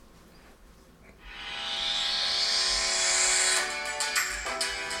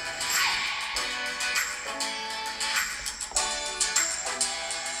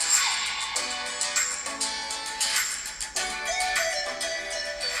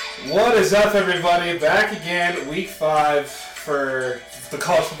What is up, everybody? Back again, week 5 for the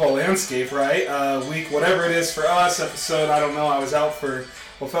college football landscape, right? Week whatever it is for us, episode, I don't know, I was out for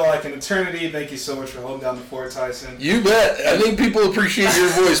what felt like an eternity. Thank you so much for holding down the fort, Tyson. You bet. I think people appreciate your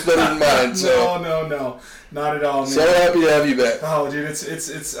voice better than mine. So. No. Not at all, man. So happy to have you back. Oh, dude,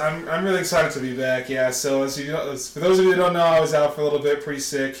 I'm really excited to be back, yeah. So, as you know, for those of you who don't know, I was out for a little bit, pretty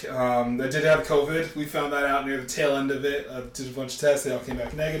sick. I did have COVID. We found that out near the tail end of it. Did a bunch of tests. They all came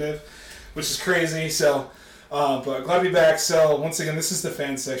back negative, which is crazy. So, but glad to be back. So, once again, this is the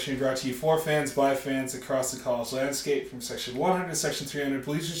fan section brought to you for fans, by fans across the college landscape from section 100 to section 300.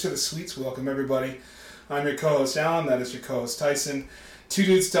 Bleachers to the suites. Welcome, everybody. I'm your co-host, Allen. That is your co-host, Tyson. Two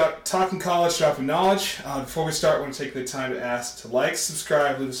dudes talking college, dropping knowledge. Before we start, I want to take the time to ask to like,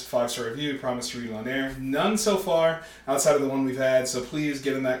 subscribe, leave us a 5-star review. We promise to read it on air. None so far outside of the one we've had, so please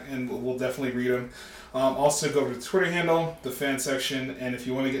get in that, and we'll definitely read them. Also, go over to the Twitter handle, the fan section, and if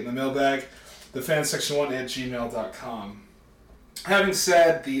you want to get in the mailbag, thefansection1@gmail.com. Having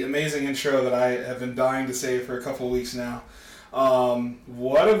said the amazing intro that I have been dying to say for a couple of weeks now,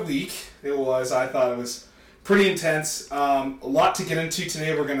 what a week it was. I thought it was pretty intense. A lot to get into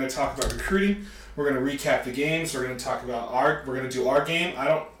today. We're going to talk about recruiting. We're going to recap the games. We're going to talk about we're going to do our game.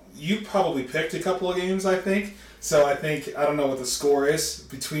 You probably picked a couple of games, I think. So I don't know what the score is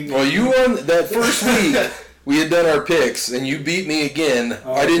between you. Well, you won that first week. We had done our picks, and you beat me again.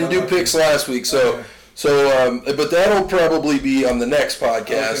 I didn't do picks last week, but that'll probably be on the next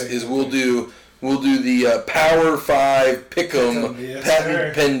podcast. Okay. We'll do the Power 5 Pick'em, yes,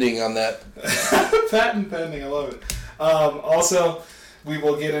 patent pending on that. Patent pending, I love it. Also, we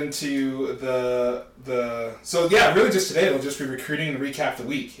will get into really just today it'll just be recruiting and recap the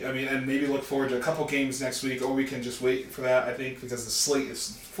week. I mean, and maybe look forward to a couple games next week, or we can just wait for that, I think, because the slate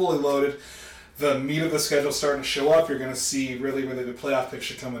is fully loaded. The meat of the schedule is starting to show up. You're going to see really, really the playoff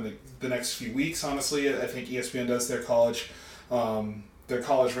picture come in the next few weeks, honestly. I think ESPN does their college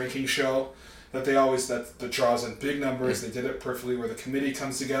ranking show that draws in big numbers. They did it perfectly where the committee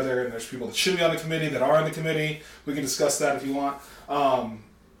comes together and there's people that should be on the committee that are on the committee. We can discuss that if you want. Or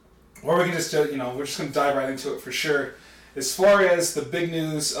we can just, we're just going to dive right into it for sure. As far as the big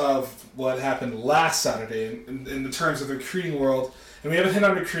news of what happened last Saturday in the terms of the recruiting world, and we haven't hit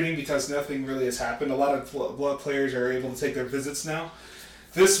on recruiting because nothing really has happened. A lot of players are able to take their visits now.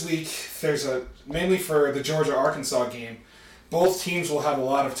 This week, there's mainly for the Georgia-Arkansas game, both teams will have a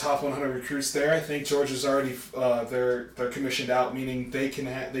lot of top 100 recruits there. I think Georgia's already they're commissioned out, meaning they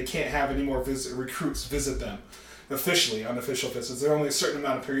can't have any more recruits visit them officially on official visits. There's only a certain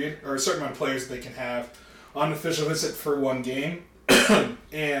amount of players that they can have on official visit for one game,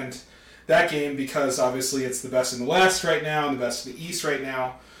 and that game, because obviously it's the best in the West right now and the best in the East right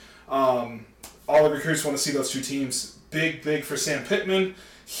now. All the recruits want to see those two teams. Big for Sam Pittman,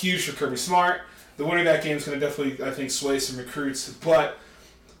 huge for Kirby Smart. The winner of that game is going to definitely, I think, sway some recruits. But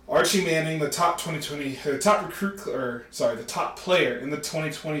Archie Manning, the top player in the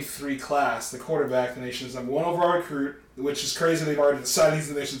 2023 class, the quarterback, the nation's number 1 overall recruit, which is crazy. They've already decided he's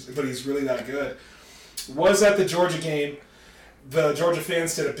the nation's, but he's really that good. Was at the Georgia game. The Georgia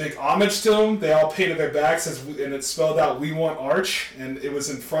fans did a big homage to him. They all painted their backs, and it spelled out "We want Arch," and it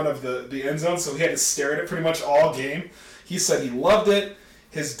was in front of the end zone, so he had to stare at it pretty much all game. He said he loved it.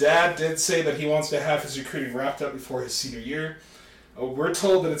 His dad did say that he wants to have his recruiting wrapped up before his senior year. We're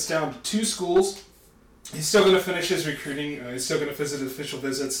told that it's down to 2 schools. He's still going to finish his recruiting. He's still going to visit his official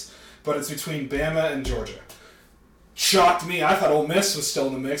visits, but it's between Bama and Georgia. Shocked me. I thought Ole Miss was still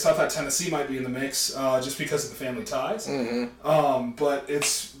in the mix. I thought Tennessee might be in the mix just because of the family ties. Mm-hmm. But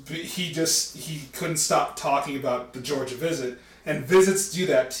he couldn't stop talking about the Georgia visit, and visits do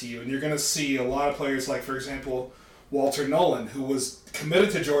that to you. And you're going to see a lot of players like, for example, Walter Nolan, who was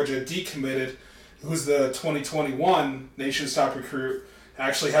committed to Georgia, decommitted, who's the 2021 nation's top recruit,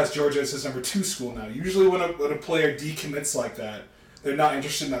 actually has Georgia as his number 2 school now. Usually when a player decommits like that, they're not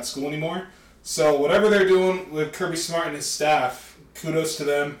interested in that school anymore. So whatever they're doing with Kirby Smart and his staff, kudos to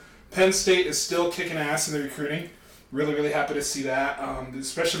them. Penn State is still kicking ass in the recruiting. Really, really happy to see that,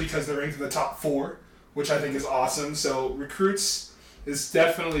 especially because they're ranked in the top 4, which I think is awesome. So recruits is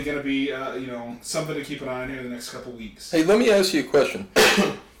definitely going to be something to keep an eye on here in the next couple weeks. Hey, let me ask you a question.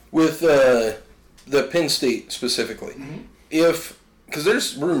 With the Penn State specifically, mm-hmm. Because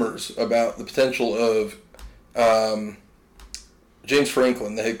there's rumors about the potential of James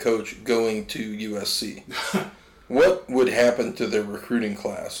Franklin, the head coach, going to USC. What would happen to their recruiting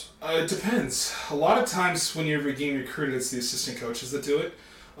class? It depends. A lot of times when you're getting recruited, it's the assistant coaches that do it.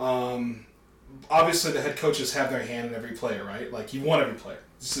 Obviously, the head coaches have their hand in every player, right? Like, you want every player.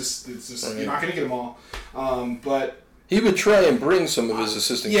 It's just right. You're not going to get them all. But he would try and bring some of his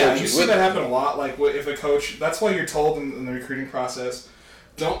assistant coaches with him. Yeah, you see that happen a lot. Like, if a coach... That's why you're told in the recruiting process,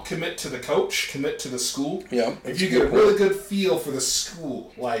 don't commit to the coach, commit to the school. Yeah. If you get a really good feel for the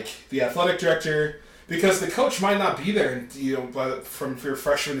school, like the athletic director... Because the coach might not be there, from your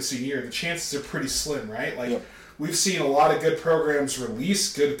freshman to senior year. The chances are pretty slim, right? Like, we've seen a lot of good programs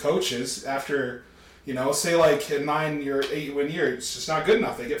release good coaches after, say like a 9-year, 8-win year. It's just not good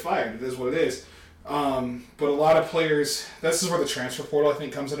enough. They get fired. It is what it is. But a lot of players, this is where the transfer portal, I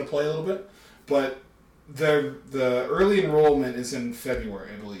think, comes into play a little bit. But the early enrollment is in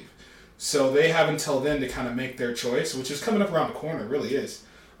February, I believe. So they have until then to kind of make their choice, which is coming up around the corner. It really is.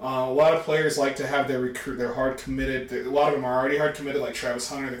 A lot of players like to have their hard committed. A lot of them are already hard committed, like Travis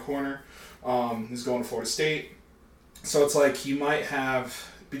Hunter, the corner, who's going to Florida State. So it's like you might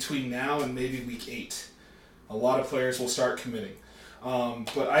have, between now and maybe week 8, a lot of players will start committing.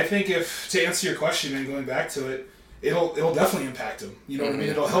 But I think to answer your question and going back to it, it'll definitely impact them. You know what I mean?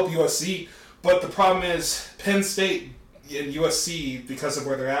 It'll help USC. But the problem is Penn State and USC, because of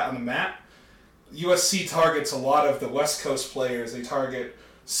where they're at on the map, USC targets a lot of the West Coast players. They target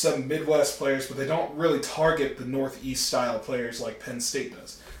some Midwest players, but they don't really target the Northeast style players like Penn State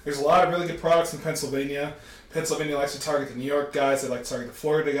does. There's a lot of really good products in Pennsylvania. Pennsylvania likes to target the New York guys. They like to target the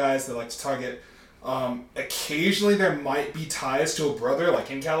Florida guys. They like to target... occasionally there might be ties to a brother, like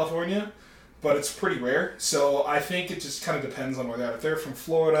in California, but it's pretty rare. So I think it just kind of depends on where they're at. If they're from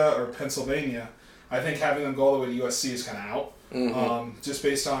Florida or Pennsylvania, I think having them go all the way to USC is kind of out. Mm-hmm. Just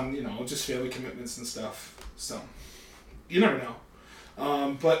based on, just family commitments and stuff. So, you never know.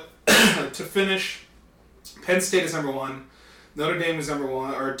 But to finish, Penn State is number 1, Notre Dame is number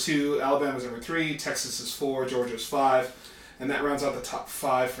 1 or 2, Alabama is number 3, Texas is 4, Georgia is 5, and that rounds out the top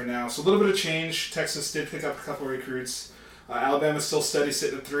 5 for now. So a little bit of change. Texas did pick up a couple of recruits. Alabama's still steady,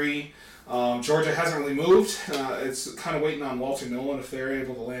 sitting at 3. Georgia hasn't really moved. It's kind of waiting on Walter Nolan. If they're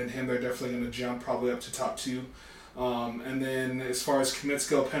able to land him, they're definitely going to jump probably up to top 2. And then as far as commits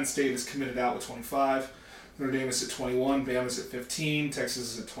go, Penn State is committed out with 25. Notre Dame is at 21, Bama's at 15,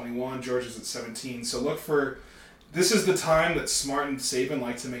 Texas is at 21, Georgia's at 17. So look for, this is the time that Smart and Saban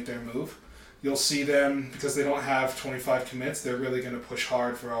like to make their move. You'll see them, because they don't have 25 commits, they're really going to push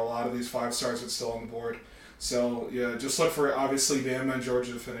hard for a lot of these 5 stars that's still on the board. So yeah, just look for, obviously, Bama and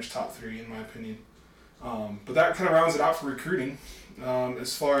Georgia to finish top 3, in my opinion. But that kind of rounds it out for recruiting.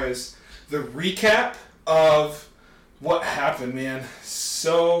 As far as the recap of what happened, man,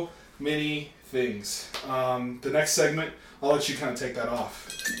 so many things. The next segment, I'll let you kind of take that off.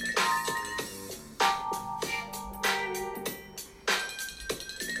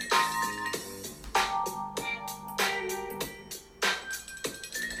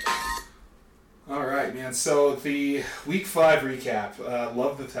 All right, man. So the Week 5 recap.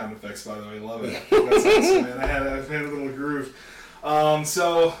 Love the sound effects, by the way. Love it. That's awesome, man. I've had a little groove.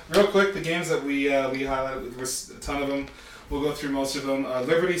 So real quick, the games that we highlighted, there's a ton of them. We'll go through most of them.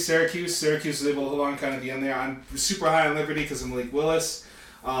 Liberty, Syracuse. Syracuse was able to hold on kind of at the end there. I'm super high on Liberty because of Malik Willis.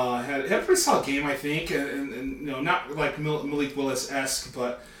 Had a pretty solid game, I think, and not like Malik Willis-esque,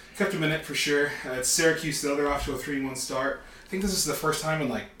 but kept him in it for sure. It's Syracuse, though. They're off to a 3-1 start. I think this is the first time in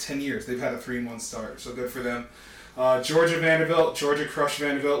like 10 years they've had a 3-1 start, so good for them. Georgia, Vanderbilt. Georgia crushed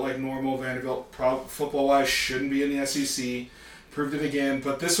Vanderbilt like normal. Vanderbilt, football-wise, shouldn't be in the SEC. Proved it again,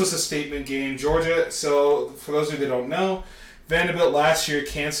 but this was a statement game. Georgia, so for those of you that don't know, Vanderbilt last year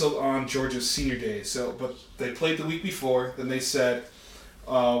canceled on Georgia's senior day. But they played the week before. Then they said,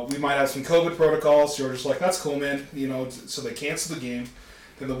 we might have some COVID protocols. Georgia's like, that's cool, man. So they canceled the game.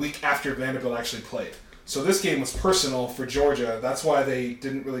 Then the week after, Vanderbilt actually played. So this game was personal for Georgia. That's why they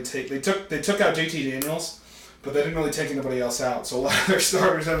didn't really take. They took out JT Daniels, but they didn't really take anybody else out. So a lot of their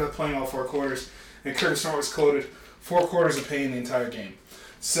starters ended up playing all 4 quarters. And Curtis Smart was quoted, 4 quarters of pain the entire game.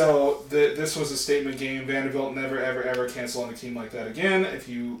 So this was a statement game. Vanderbilt never, ever, ever cancel on a team like that again. If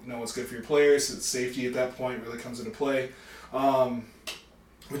you know what's good for your players, it's safety at that point really comes into play.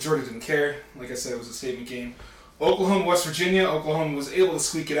 But Georgia didn't care. Like I said, it was a statement game. Oklahoma, West Virginia. Oklahoma was able to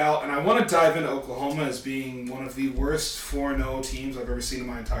squeak it out. And I want to dive into Oklahoma as being one of the worst 4-0 teams I've ever seen in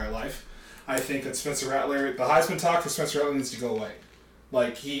my entire life. I think that Spencer Rattler, the Heisman talk for Spencer Rattler needs to go away.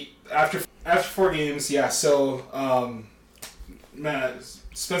 Like, after 4 games, yeah, so, man,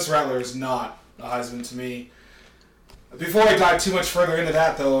 Spencer Rattler is not a Heisman to me. Before I dive too much further into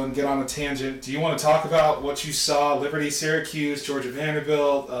that, though, and get on a tangent, do you want to talk about what you saw, Liberty, Syracuse, Georgia,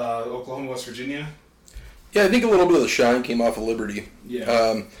 Vanderbilt, Oklahoma, West Virginia? Yeah, I think a little bit of the shine came off of Liberty.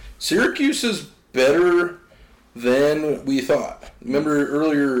 Yeah. Syracuse is better than we thought. Remember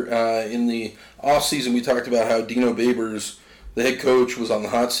earlier in the offseason we talked about how Dino Babers the head coach was on the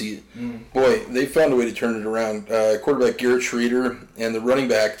hot seat. Boy, they found a way to turn it around. Quarterback Garrett Schrader and the running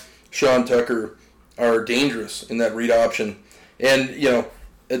back Sean Tucker are dangerous in that read option. And,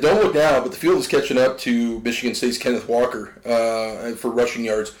 don't look now, but the field is catching up to Michigan State's Kenneth Walker for rushing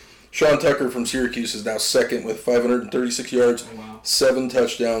yards. Sean Tucker from Syracuse is now second with 536 yards, 7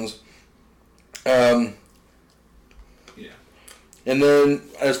 touchdowns. And then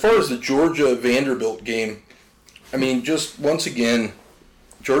as far as the Georgia-Vanderbilt game, I mean, just once again,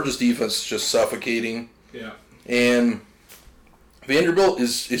 Georgia's defense is just suffocating. Yeah. And Vanderbilt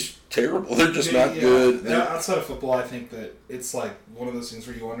is terrible. They're just not good. Outside of football, I think that it's like one of those things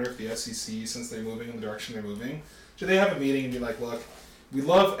where you wonder if the SEC, since they're moving in the direction they're moving, should they have a meeting and be like, look, we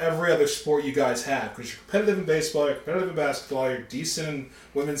love every other sport you guys have because you're competitive in baseball, you're competitive in basketball, you're decent in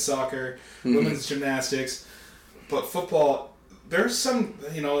women's soccer, women's gymnastics, but football, there's some,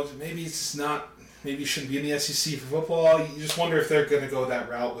 maybe it's just not, maybe you shouldn't be in the SEC for football. You just wonder if they're going to go that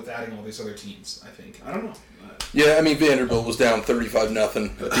route with adding all these other teams, I think. I don't know. Yeah, I mean, Vanderbilt was down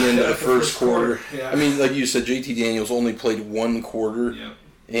 35-0 at the end of the first quarter. Yeah. I mean, like you said, JT Daniels only played one quarter,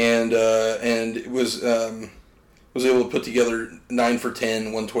 and it was able to put together 9 for 10,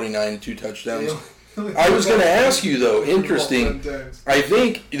 129, 2 touchdowns. I was going to ask you, though, interesting, I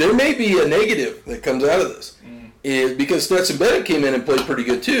think there may be a negative that comes out of this. Because Stetson Bennett came in and played pretty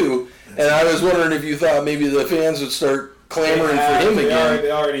good, too, and I was wondering if you thought maybe the fans would start clamoring for him again.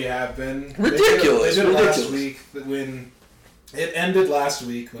 They already have been. Ridiculous. They did it last week when it ended last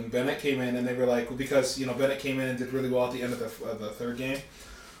week when Bennett came in and they were like, because Bennett came in and did really well at the end of the third game,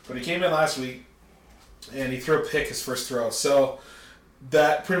 but he came in last week and he threw a pick his first throw, so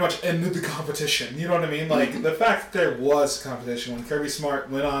that pretty much ended the competition. You know what I mean? Like the fact that there was competition when Kirby Smart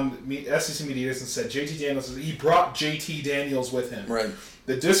went on SEC Media and said JT Daniels, he brought JT Daniels with him. Right.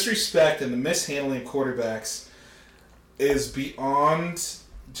 The disrespect and the mishandling of quarterbacks is beyond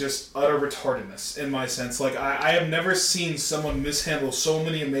just utter retardedness in my sense. Like, I have never seen someone mishandle so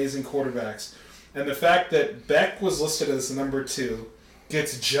many amazing quarterbacks. And the fact that Beck was listed as the number 2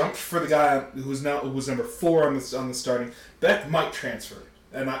 gets jumped for the guy who was number 4 on the starting. Beck might transfer,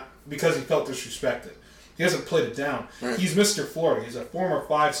 and because he felt disrespected. He hasn't played it down. Right. He's Mr. Florida. He's a former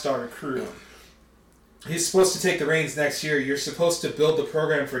 5-star recruit. He's supposed to take the reins next year. You're supposed to build the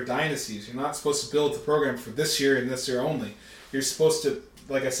program for dynasties. You're not supposed to build the program for this year and this year only. You're supposed to,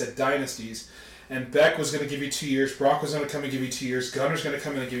 like I said, dynasties. And Beck was going to give you 2 years. Brock was going to come and give you 2 years. Gunner's going to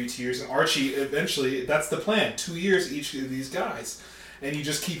come in and give you 2 years. And Archie, eventually, that's the plan. 2 years each of these guys. And you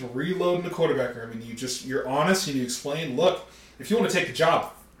just keep reloading the quarterback room. And you're honest and you explain, look, if you want to take the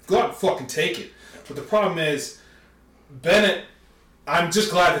job, go out and fucking take it. But the problem is, Bennett, I'm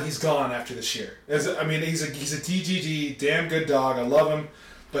just glad that he's gone after this year. He's a DGG, damn good dog. I love him.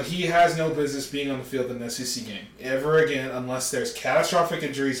 But he has no business being on the field in an SEC game ever again unless there's catastrophic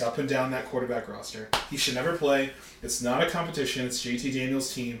injuries up and down that quarterback roster. He should never play. It's not a competition. It's JT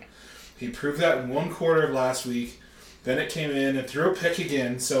Daniels' team. He proved that in one quarter of last week. Bennett came in and threw a pick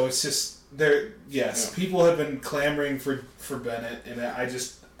again. So it's just there. Yes, people have been clamoring for Bennett, and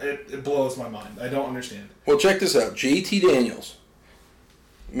it blows my mind. I don't understand. Well, check this out. JT Daniels.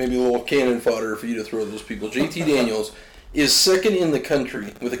 Maybe a little cannon fodder for you to throw those people. JT Daniels is second in the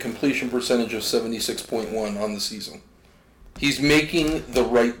country with a completion percentage of 76.1 on the season. He's making the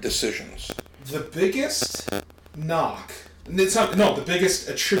right decisions. The biggest knock, the biggest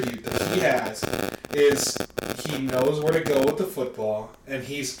attribute that he has is he knows where to go with the football, and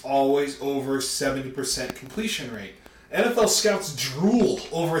he's always over 70% completion rate. NFL scouts drool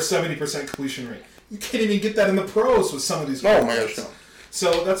over a 70% completion rate. You can't even get that in the pros with some of these quarterbacks. Oh my gosh, no.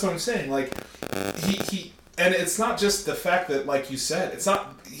 So that's what I'm saying. Like, he and it's not just the fact that, like you said,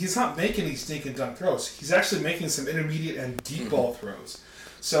 he's not making these dink and dunk throws. He's actually making some intermediate and deep ball throws.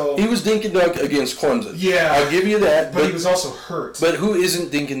 So he was dink and dunk against Clemson. Yeah, I'll give you that. But he was also hurt. But who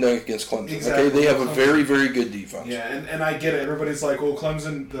isn't dink and dunk against Clemson? Exactly. Okay, they have a very, very good defense. Yeah, and I get it. Everybody's like, well,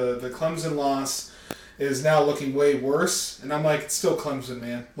 Clemson, the Clemson loss is now looking way worse, and I'm like, it's still Clemson,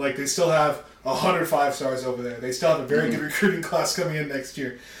 man. Like, they still have 105 stars over there. They still have a very good recruiting class coming in next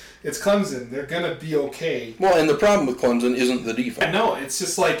year. It's Clemson. They're going to be okay. Well, and the problem with Clemson isn't the defense. I know. It's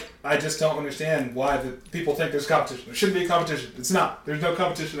just like, I just don't understand why the people think there's competition. There shouldn't be a competition. It's not. There's no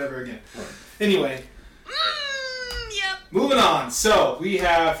competition ever again. Right. Anyway. Yep. Moving on. So, we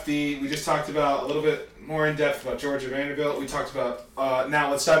just talked about a little bit more in depth about Georgia Vanderbilt. We talked about,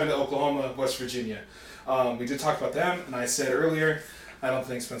 now let's dive into Oklahoma, West Virginia. We did talk about them, and I said earlier, I don't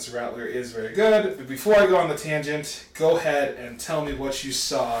think Spencer Rattler is very good. But before I go on the tangent, go ahead and tell me what you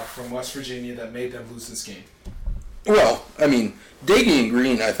saw from West Virginia that made them lose this game. Well, I mean, Damian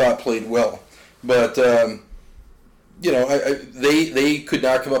Green, I thought, played well. But they could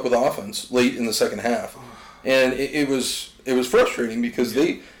not come up with offense late in the second half, and it was frustrating because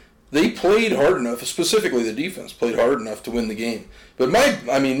they played hard enough. Specifically, the defense played hard enough to win the game. But my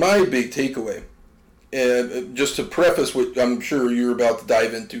big takeaway, just to preface what I'm sure you're about to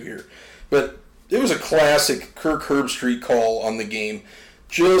dive into here, but it was a classic Kirk Herbstreit call on the game,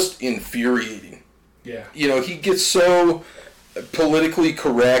 just infuriating. Yeah. He gets so politically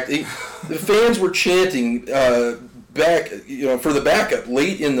correct. The fans were chanting back, for the backup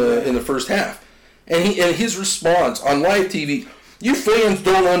late in the first half, and his response on live TV, "You fans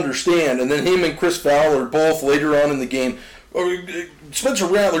don't understand." And then him and Chris Fowler both later on in the game, Spencer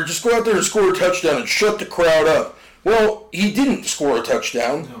Rattler, just go out there and score a touchdown and shut the crowd up. Well, he didn't score a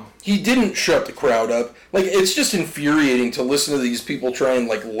touchdown. No. He didn't shut the crowd up. It's just infuriating to listen to these people try and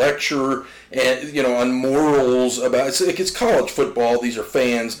lecture and on morals about it's college football. These are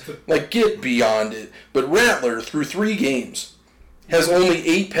fans. Get beyond it. But Rattler, through 3 games, has only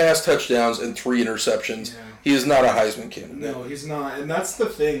 8 pass touchdowns and 3 interceptions. Yeah. He is not a Heisman candidate. No, he's not, and that's the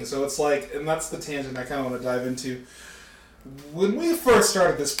thing. So it's and that's the tangent I kind of want to dive into. When we first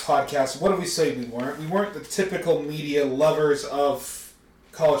started this podcast, what did we say we weren't? We weren't the typical media lovers of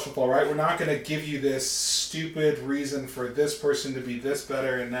college football, right? We're not going to give you this stupid reason for this person to be this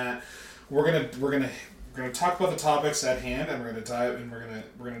better and that. We're gonna talk about the topics at hand, and we're gonna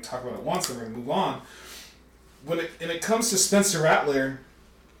talk about it once, and we're gonna move on. When it comes to Spencer Rattler,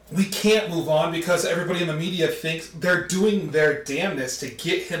 we can't move on because everybody in the media thinks they're doing their damnedest to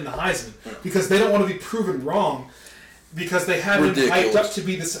get him the Heisman because they don't want to be proven wrong because they have him hyped up to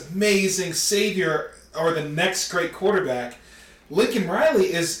be this amazing savior or the next great quarterback. Lincoln Riley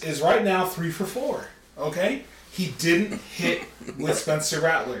is right now 3 for 4. Okay, he didn't hit with Spencer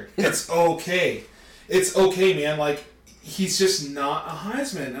Rattler. It's okay. It's okay, man. He's just not a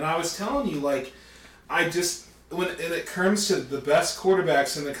Heisman. And I was telling you, when it comes to the best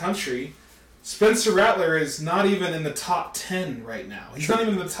quarterbacks in the country, Spencer Rattler is not even in the top 10 right now. He's not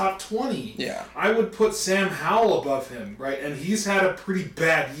even in the top 20. Yeah. I would put Sam Howell above him, right? And he's had a pretty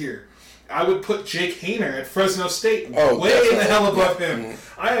bad year. I would put Jake Hayner at Fresno State way the hell above him.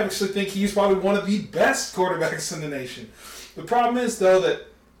 Mm-hmm. I actually think he's probably one of the best quarterbacks in the nation. The problem is, though, that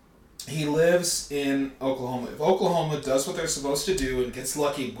he lives in Oklahoma. If Oklahoma does what they're supposed to do and gets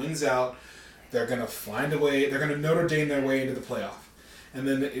lucky, wins out, they're going to find a way. They're going to Notre Dame their way into the playoff. And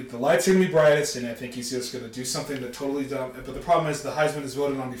then the lights are going to be brightest, and I think he's just going to do something that totally dumb. But the problem is the Heisman is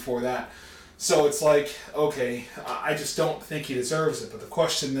voted on before that. So it's okay, I just don't think he deserves it. But the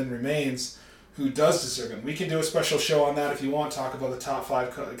question then remains, who does deserve it? We can do a special show on that if you want, talk about the top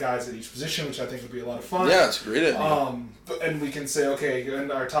 5 guys at each position, which I think would be a lot of fun. Yeah, it's a great idea. And we can say,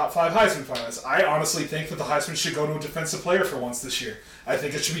 and our top 5 Heisman finalists. I honestly think that the Heisman should go to a defensive player for once this year. I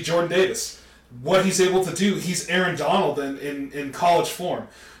think it should be Jordan Davis. What he's able to do, he's Aaron Donald in college form.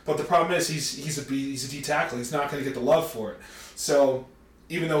 But the problem is he's a D tackle. He's not going to get the love for it. So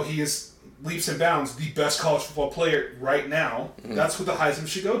even though he is leaps and bounds the best college football player right now, that's what the Heisman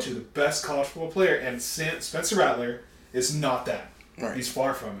should go to, the best college football player. And Spencer Rattler is not that. Right. He's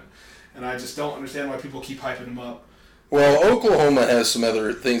far from it. And I just don't understand why people keep hyping him up. Well, Oklahoma has some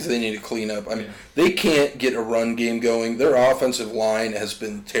other things they need to clean up. They can't get a run game going. Their offensive line has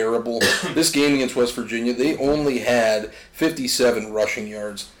been terrible. This game against West Virginia, they only had 57 rushing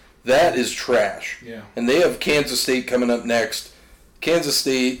yards. That is trash. Yeah. And they have Kansas State coming up next. Kansas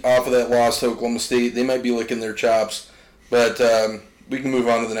State, off of that loss to Oklahoma State, they might be licking their chops. But we can move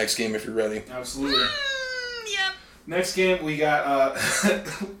on to the next game if you're ready. Absolutely. Yep. Next game, we got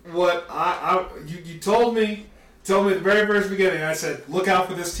what you told me at the very first beginning. I said, look out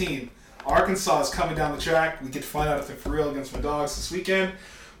for this team. Arkansas is coming down the track. We get to find out if they're for real against my Dogs this weekend.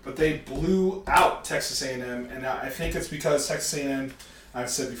 But they blew out Texas A&M, and I think it's because Texas A&M, I've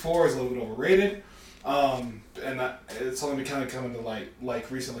said before, is a little bit overrated. It's only kind of coming to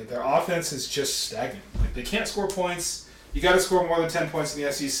light recently. Their offense is just stagnant. They can't score points. You got to score more than 10 points in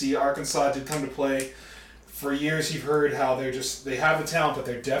the SEC. Arkansas did come to play. For years, you've heard how they have the talent, but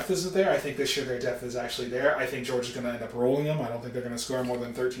their depth isn't there. I think this year their depth is actually there. I think Georgia's going to end up rolling them. I don't think they're going to score more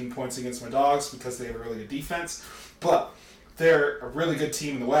than 13 points against my Dogs because they have a really good defense. But they're a really good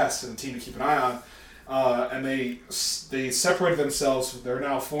team in the West and a team to keep an eye on. And they separated themselves. They're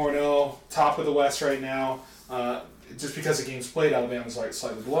now 4-0, top of the West right now. Just because the game's played, Alabama's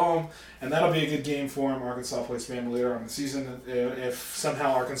slightly below them. And that'll be a good game for them. Arkansas plays Bama later on in the season. If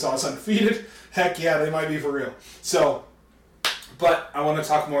somehow Arkansas is undefeated, heck yeah, they might be for real. So, but I want to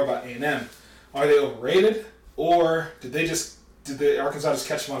talk more about A&M. Are they overrated? Or did Arkansas just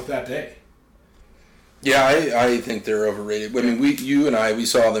catch them on a bad day? Yeah, I think they're overrated. I mean, you and I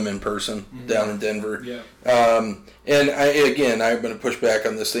saw them in person down in Denver. Yeah. And I'm going to push back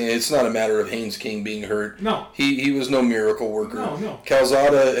on this thing. It's not a matter of Haynes King being hurt. No. He was no miracle worker. No.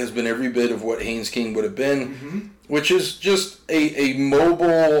 Calzada has been every bit of what Haynes King would have been, which is just a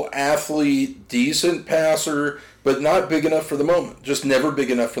mobile athlete, decent passer, but not big enough for the moment. Just never big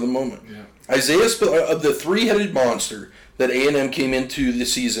enough for the moment. Yeah. Isaiah Spiller, of the three-headed monster that A&M came into the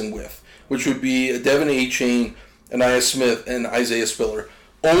season with, which would be Devin A-Chain, Aniyah Smith, and Isaiah Spiller.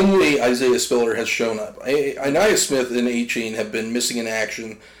 Only Isaiah Spiller has shown up. Aniyah Smith and A-Chain have been missing in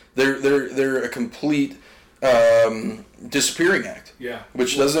action. They're a complete disappearing act. Yeah.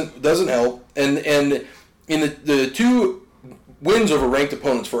 Which doesn't help. And in the two wins over ranked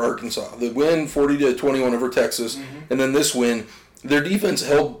opponents for Arkansas, the win 40-21 over Texas, and then this win, their defense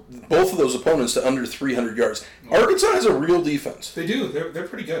held both of those opponents to under 300 yards. Arkansas has a real defense. They do. They're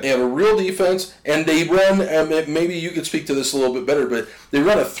pretty good. They have a real defense, and they run, maybe you could speak to this a little bit better, but they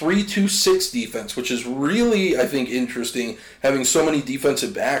run a 3-2-6 defense, which is really, I think, interesting, having so many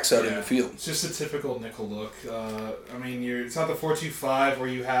defensive backs out in the field. It's just a typical nickel look. It's not the 4-2-5 where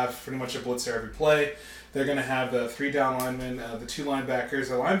you have pretty much a blitzer every play. They're going to have the 3 down linemen, the 2 linebackers.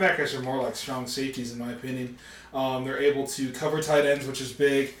 The linebackers are more like strong safeties, in my opinion. They're able to cover tight ends, which is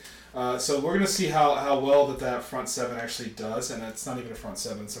big. So we're going to see how well that front 7 actually does. And it's not even a front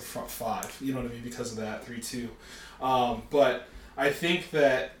 7, it's a front 5. You know what I mean? Because of that 3-2. But I think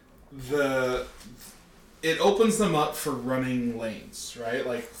that it opens them up for running lanes, right?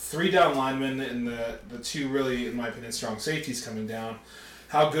 Like 3 down linemen and the 2 really, in my opinion, strong safeties coming down.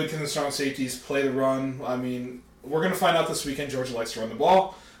 How good can the strong safeties play the run? I mean, we're going to find out this weekend. Georgia likes to run the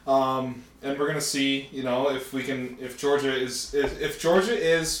ball. And we're going to see, if Georgia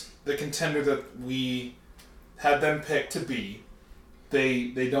is the contender that we had them picked to be,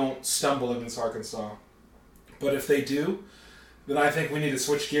 they don't stumble against Arkansas. But if they do, then I think we need to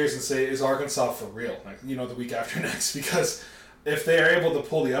switch gears and say, is Arkansas for real? The week after next. Because if they are able to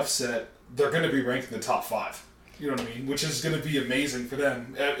pull the upset, they're going to be ranked in the top 5. You know what I mean? Which is going to be amazing for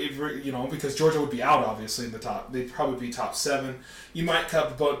them. Because Georgia would be out, obviously, in the top. They'd probably be top 7. You might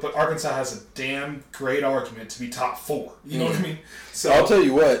cut, but Arkansas has a damn great argument to be top 4. You know what I mean? So I'll tell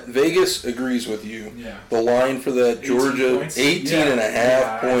you what, Vegas agrees with you. Yeah. The line for that Georgia, 18 and a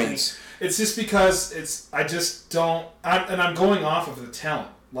half points. It's just because I just don't, and I'm going off of the talent.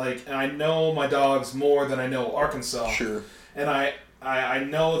 And I know my dogs more than I know Arkansas. Sure. And I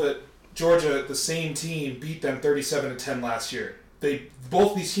know that Georgia, the same team, beat them 37-10 last year.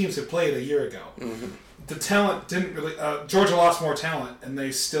 Both these teams had played a year ago. Mm-hmm. The talent didn't really. Georgia lost more talent, and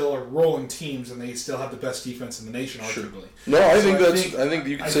they still are rolling teams, and they still have the best defense in the nation, arguably. No, I think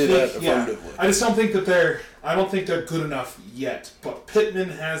you can say that affirmatively. I just don't think that I don't think they're good enough yet. But Pittman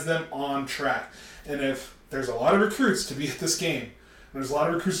has them on track, and if there's a lot of recruits to be at this game, and there's a lot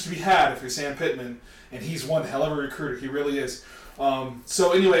of recruits to be had if you're Sam Pittman, and he's one hell of a recruiter. He really is.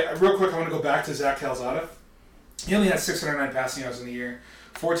 So anyway, real quick, I want to go back to Zach Calzada. He only had 609 passing yards in the year,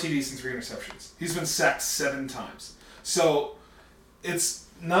 4 TDs and 3 interceptions. He's been sacked 7 times. So it's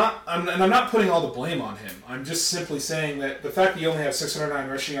not, and I'm not putting all the blame on him. I'm just simply saying that the fact that you only have 609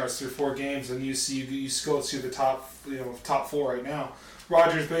 rushing yards through 4 games, and you go to the top 4 right now.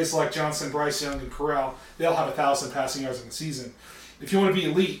 Rogers, Bazelak, Johnson, Bryce Young, and Corral, they'll have 1,000 passing yards in the season. If you want to be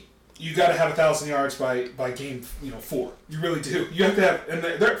elite, you got to have 1,000 yards by game 4. You really do. You have to have, and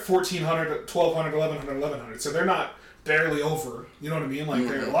they're at 1,400, 1,200, 1,100, 1,100. So they're not barely over. You know what I mean?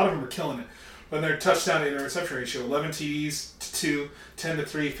 A lot of them are killing it. But their touchdown to interception ratio: 11 TDs to 2, 10 to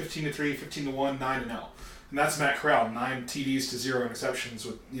 3, 15 to 3, 15 to 1, 9 to 0. And that's Matt Corral, 9 TDs to 0 interceptions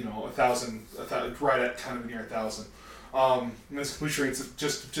with 1,000, right at kind of near 1,000. And his completion rate's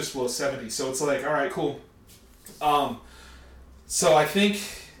just below 70. So it's like, all right, cool. So I think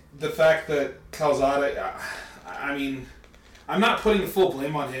the fact that Calzada, I'm not putting the full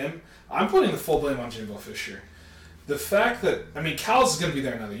blame on him. I'm putting the full blame on Jimbo Fisher. The fact that, Cal's is going to be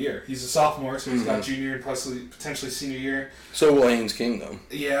there another year. He's a sophomore, so he's got junior and potentially senior year. So will Haynes King, though.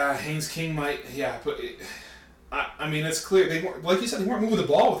 Yeah, Haynes King might, but it's clear. They weren't, like you said, they weren't moving the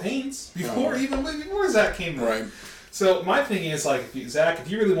ball with Haynes before Zach came there. Right. So my thing is, Zach, if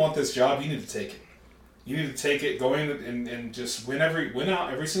you really want this job, you need to take it. You need to take it, go in and just win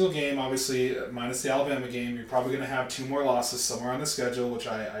out every single game. Obviously, minus the Alabama game, you're probably going to have 2 more losses somewhere on the schedule, which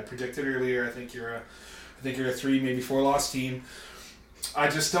I predicted earlier. I think you're a 3, maybe 4 loss team. I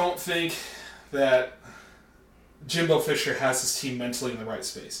just don't think that Jimbo Fisher has his team mentally in the right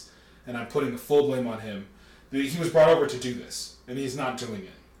space, and I'm putting the full blame on him. He was brought over to do this, and he's not doing it.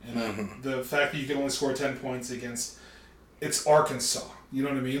 And the fact that you can only score 10 points against, it's Arkansas. You know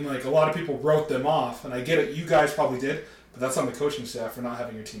what I mean? Like, a lot of people wrote them off, and I get it. You guys probably did, but that's on the coaching staff for not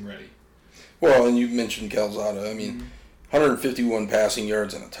having your team ready. Well, and you mentioned Calzada. I mean, 151 passing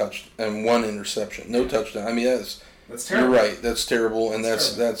yards and 1 interception. No touchdown. I mean, that's terrible. You're right. That's terrible, and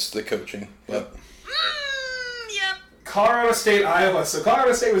that's the coaching. But Yep. Colorado State, Iowa. So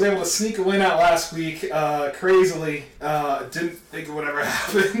Colorado State was able to sneak a win out last week. Crazily, didn't think it would ever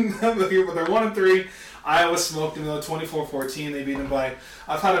happen. But they're 1-3. Iowa smoked them though, 24-14. They beat them by.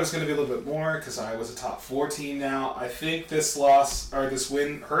 I thought it was going to be a little bit more because Iowa's a top 4 team now. I think this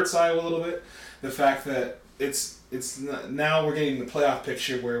win hurts Iowa a little bit. The fact that it's now we're getting the playoff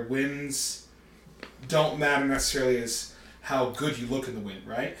picture where wins don't matter necessarily as how good you look in the win,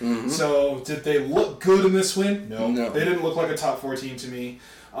 right? Mm-hmm. So did they look good in this win? No. They didn't look like a top 4 team to me,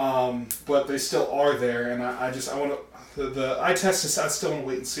 but they still are there. And I want to the eye test. I still want to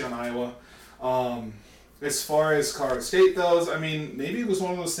wait and see on Iowa. As far as Colorado State goes, I mean, maybe it was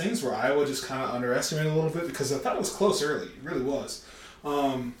one of those things where Iowa just kind of underestimated a little bit because I thought it was close early. It really was.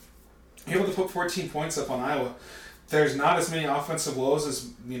 Able to put 14 points up on Iowa. There's not as many offensive woes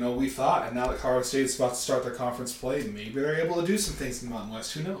as we thought, and now that Colorado State's about to start their conference play, maybe they're able to do some things in the Mountain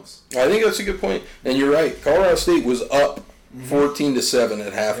West. Who knows? I think that's a good point, and you're right. Colorado State was up 14-7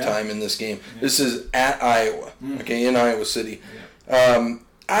 at halftime in this game. Yeah. This is at Iowa, okay, in Iowa City. Yeah.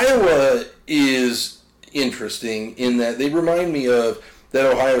 Iowa is interesting in that they remind me of that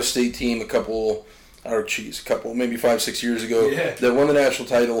Ohio State team maybe 5-6 years ago that won the national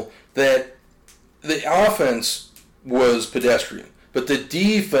title. That the offense was pedestrian, but the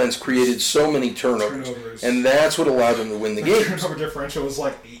defense created so many turnovers. And that's what allowed them to win the game. Turnover differential was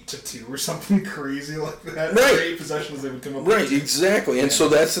like 8-2 or something crazy like that. Right, 8 possessions they would come up with. Right, exactly. And so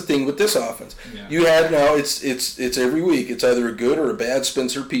that's the thing with this offense. Yeah. You had now it's every week. It's either a good or a bad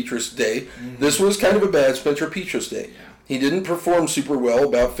Spencer Petras day. Mm-hmm. This was kind of a bad Spencer Petras day. Yeah. He didn't perform super well.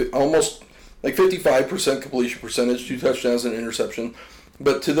 About almost like 55% completion percentage, 2 touchdowns and an interception.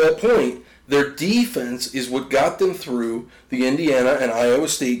 But to that point, their defense is what got them through the Indiana and Iowa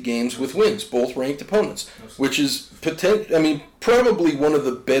State games with wins, both ranked opponents, which is probably one of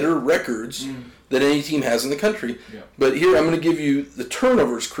the better records that any team has in the country. Yeah. But here I'm going to give you the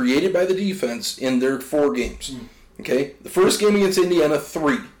turnovers created by the defense in their 4 games. Okay, the first game against Indiana,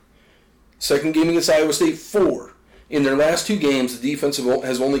 3. Second game against Iowa State, 4. In their last 2 games, the defense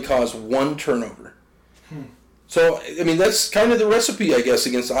has only caused 1 turnover. So, I mean, that's kind of the recipe, I guess,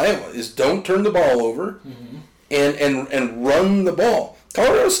 against Iowa, is don't turn the ball over and run the ball.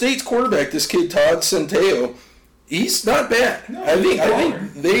 Colorado State's quarterback, this kid, Todd Centeio, he's not bad. No, I think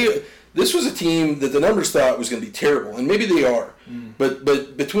this was a team that the numbers thought was going to be terrible, and maybe they are. But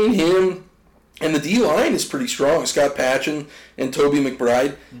between him and the D-line is pretty strong, Scott Patchen and Toby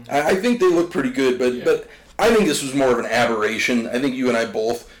McBride, I think they look pretty good. But I think this was more of an aberration. I think you and I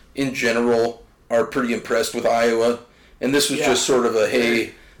both, in general, are pretty impressed with Iowa, and this was just sort of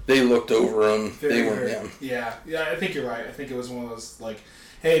a they looked over them. They weren't them. Yeah, I think you're right. I think it was one of those like,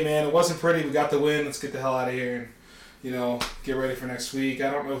 hey man, it wasn't pretty. We got the win. Let's get the hell out of here and get ready for next week.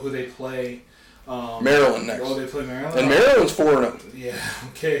 I don't know who they play. Maryland next. Oh, they play Maryland. And Maryland's 4-0. Yeah.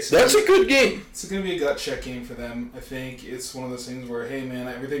 Okay. So that's a good game. It's going to be a gut check game for them. I think it's one of those things where, hey man,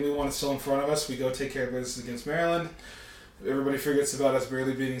 everything we want is still in front of us. We go take care of business against Maryland. Everybody forgets about us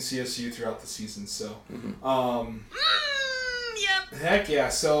barely beating CSU throughout the season, so. Yep. Heck yeah.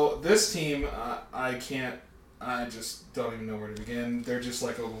 So this team, I just don't even know where to begin. They're just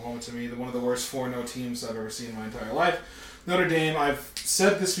like Oklahoma to me. They're one of the worst 4-0 teams I've ever seen in my entire life. Notre Dame, I've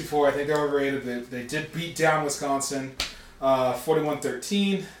said this before, I think they're overrated. They did beat down Wisconsin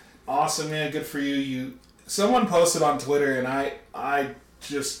 41-13. Awesome, man. Good for you. Someone posted on Twitter, and I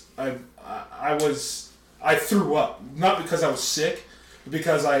threw up, not because I was sick, but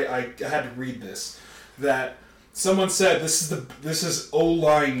because I had to read this. That someone said this is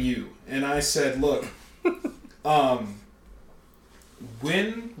O-line U, and I said, look,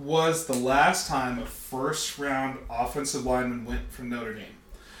 when was the last time a first round offensive lineman went from Notre Dame?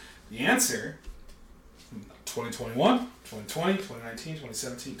 The answer: 2021, 2020, 2019,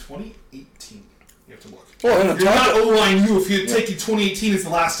 2017, 2018. You have to look. Well, you're not O-line U if you take you 2018 as the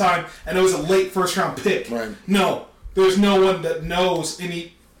last time and it was a late first round pick. Right. No, there's no one that knows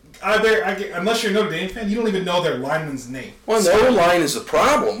any. Unless you're a Notre Dame fan, you don't even know their lineman's name. Well, the O-line is a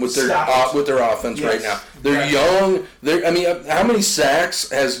problem with their offense right now. They're young. How many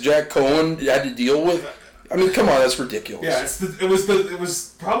sacks has Jack Cohen had to deal with? I mean, come on, that's ridiculous. Yeah, it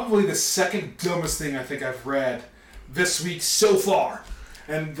was probably the second dumbest thing I think I've read this week so far.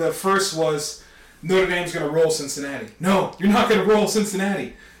 And the first was Notre Dame's going to roll Cincinnati. No, you're not going to roll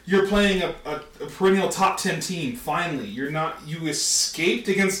Cincinnati. You're playing a perennial top 10 team, finally. You escaped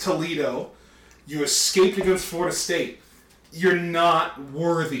against Toledo. You escaped against Florida State. You're not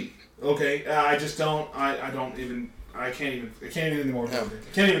worthy. Okay? I can't even anymore. No.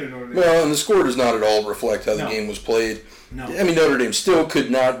 I can't even ignore it. Well, and the score does not at all reflect how the game was played. No. I mean, Notre Dame still could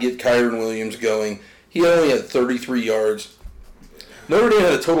not get Kyron Williams going. He only had 33 yards. Notre Dame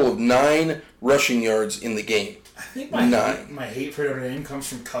had a total of 9 rushing yards in the game. I think my hate for Notre Dame comes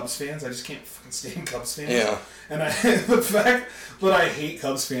from Cubs fans. I just can't fucking stand Cubs fans. Yeah. And the fact that I hate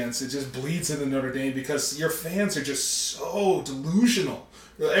Cubs fans, it just bleeds into Notre Dame because your fans are just so delusional.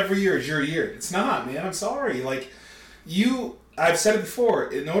 Every year is your year. It's not, man. I'm sorry. I've said it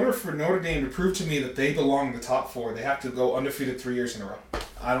before. In order for Notre Dame to prove to me that they belong in the top 4, they have to go undefeated 3 years in a row.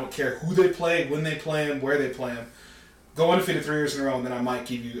 I don't care who they play, when they play them, where they play them. Go undefeated 3 years in a row, and then I might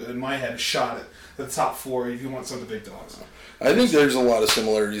give you, in my head, a shot at the top 4 if you want some of the big dogs. I think there's a lot of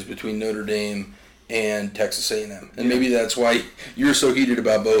similarities between Notre Dame and Texas A&M, and maybe that's why you're so heated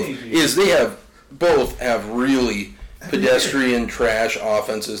about both. Is they both have really pedestrian trash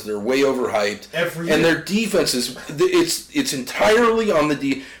offenses. They're way overhyped, and their defenses. It's entirely on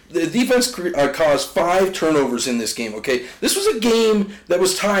the defense caused 5 turnovers in this game. Okay, this was a game that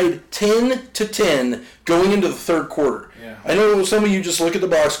was tied 10-10 going into the third quarter. Yeah. I know some of you just look at the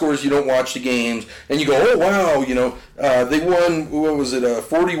box scores, you don't watch the games, and you go, "Oh wow, they won. What was it?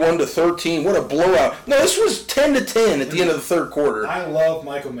 41-13. What a blowout!" No, this was 10-10 at the end of the third quarter. I love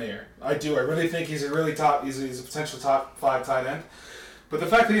Michael Mayer. I do. I really think he's a potential top 5 tight end. But the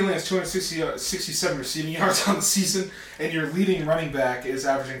fact that he only has 267 receiving yards on the season, and your leading running back is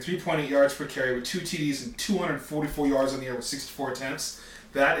averaging 3.8 yards per carry with 2 TDs and 244 yards on the air with 64 attempts,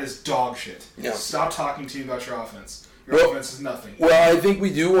 that is dog shit. Yeah. Stop talking to me about your offense. Your offense is nothing. Well, I think we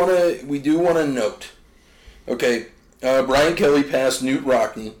do want to note. Okay, Brian Kelly passed Newt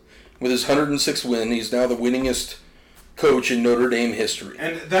Rockne with his 106th win. He's now the winningest coach in Notre Dame history.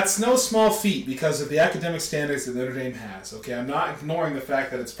 And that's no small feat because of the academic standards that Notre Dame has. Okay, I'm not ignoring the fact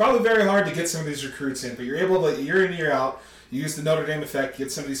that it's probably very hard to get some of these recruits in, but you're able to, year in, year out, use the Notre Dame effect,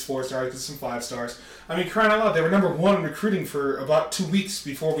 get some of these 4-stars, get some 5-stars. I mean, crying out loud, they were number 1 in recruiting for about 2 weeks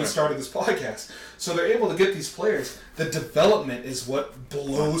before we started this podcast. So they're able to get these players. The development is what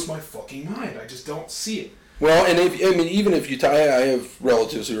blows my fucking mind. I just don't see it. Well, and even if you I have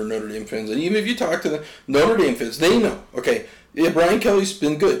relatives who are Notre Dame fans, and even if you talk to the Notre Dame fans, they know. Okay, yeah, Brian Kelly's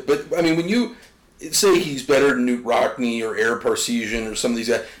been good, but I mean, when you say he's better than Newt Rockne or Air Parseghian or some of these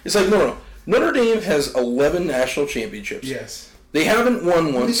guys, it's like no. Notre Dame has 11 national championships. Yes. They haven't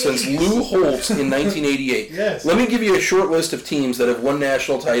won one since Lou Holtz in 1988. Yes. Let me give you a short list of teams that have won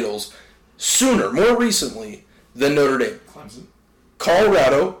national titles more recently than Notre Dame. Clemson.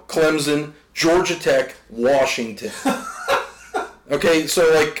 Colorado, Clemson, Georgia Tech, Washington. Okay, so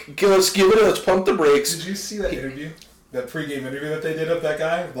let's pump the brakes. Did you see that interview? That pregame interview that they did of that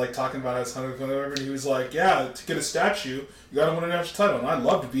guy, talking about his 100th whatever, and he was like, "Yeah, to get a statue, you got to win a national title, and I'd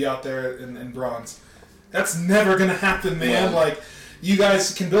love to be out there in bronze." That's never gonna happen, man. Well, you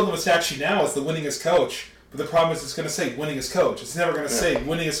guys can build him a statue now as the winningest coach, but the problem is it's gonna say winningest coach. It's never gonna say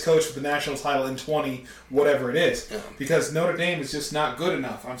winningest coach with the national title in 20 whatever it is, because Notre Dame is just not good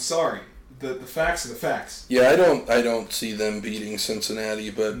enough. I'm sorry. The facts are the facts. Yeah, I don't see them beating Cincinnati,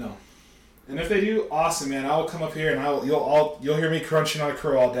 but no. And if they do, awesome, man. I will come up here and you'll hear me crunching on a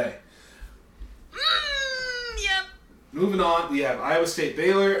crow all day. Yep. Moving on, we have Iowa State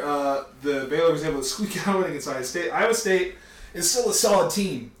Baylor. The Baylor was able to squeak out winning against Iowa State. Iowa State is still a solid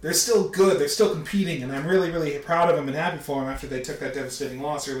team. They're still good. They're still competing, and I'm really, really proud of them and happy for them after they took that devastating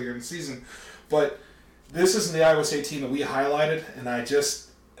loss earlier in the season. But this isn't the Iowa State team that we highlighted, and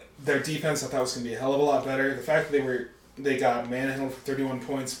their defense I thought was going to be a hell of a lot better. The fact that they got manhandled for 31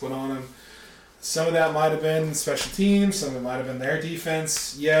 points put on them. Some of that might have been special teams. Some of it might have been their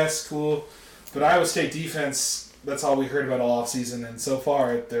defense. Yes, cool. But Iowa State defense, that's all we heard about all offseason, and so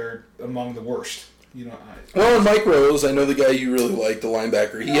far they're among the worst. Well, and Mike Rose, I know the guy you really like, the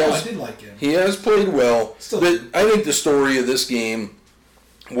linebacker. I did like him. He has played well. But I think the story of this game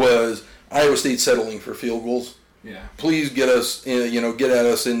was Iowa State settling for field goals. Yeah. Please get us, get at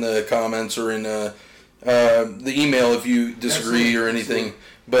us in the comments or in the email if you disagree or anything.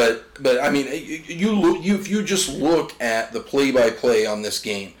 But I mean, if you just look at the play-by-play on this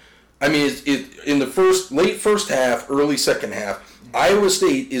game, I mean, in the late first half, early second half, Iowa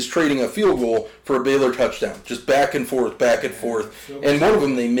State is trading a field goal for a Baylor touchdown, just back and forth, and one of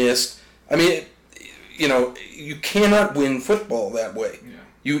them they missed. I mean, you cannot win football that way.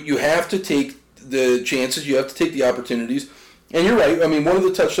 Yeah. You have to take the chances, you have to take the opportunities, and you're right. I mean, one of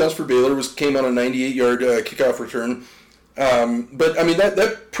the touchdowns for Baylor came on a 98-yard kickoff return. But I mean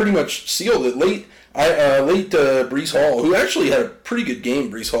that pretty much sealed it. Late Breece Hall, who actually had a pretty good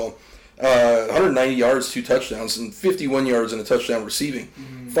game. Breece Hall, 190 yards, 2 touchdowns, and 51 yards and a touchdown receiving.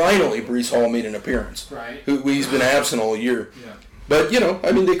 Mm-hmm. Finally, Breece Hall made an appearance. Right. He's been absent all year. Yeah. But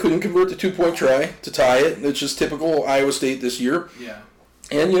I mean they couldn't convert the 2-point try to tie it. It's just typical Iowa State this year. Yeah.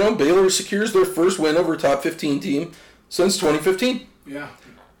 And Baylor secures their first win over a top 15 team since 2015. Yeah.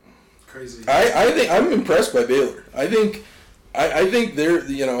 Crazy. I think I'm impressed by Baylor. I think they're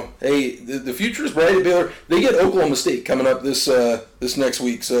hey, the future is bright at Baylor. They get Oklahoma State coming up this next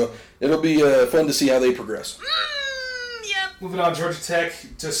week, so it'll be fun to see how they progress. Yep. Moving on, Georgia Tech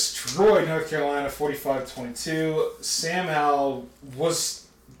destroyed North Carolina 45-22. Sam Howell was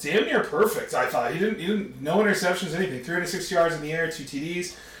damn near perfect. I thought he didn't no interceptions, anything. 360 yards in the air, 2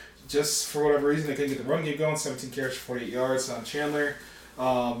 TDs. Just for whatever reason, they couldn't get the run game going. 17 carries for 48 yards on Chandler.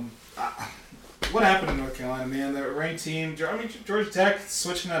 What happened in North Carolina, man? The ranked team. I mean, Georgia Tech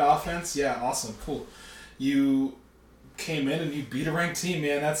switching that offense. Yeah, awesome, cool. You came in and you beat a ranked team,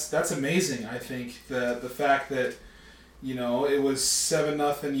 man. That's amazing. I think the fact that it was 7-0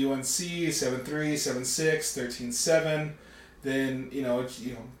 UNC, 7-3, 7-6, 13-7. Then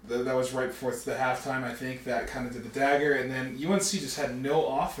that was right before the halftime. I think that kind of did the dagger, and then UNC just had no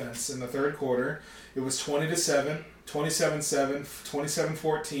offense in the third quarter. It was 20-7, 27-7,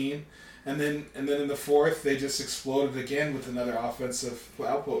 27-14. And then in the fourth, they just exploded again with another offensive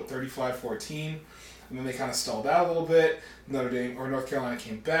output, 35-14. And then they kind of stalled out a little bit. North Carolina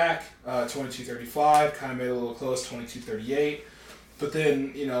came back, 22-35, kind of made it a little close, 22-38. But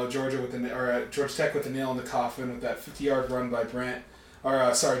then Georgia Tech with the nail in the coffin with that 50-yard run by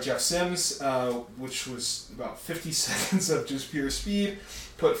Jeff Sims, which was about 50 seconds of just pure speed,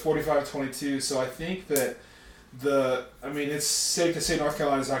 put 45-22. So I think that it's safe to say North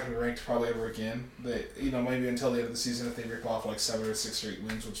Carolina's not going to be ranked probably ever again. Maybe until the end of the season if they rip off like 7 or 6 straight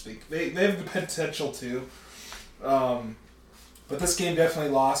wins, which they have the potential to. But this game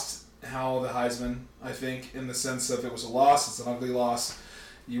definitely lost Howell the Heisman, I think, in the sense of it was a loss. It's an ugly loss.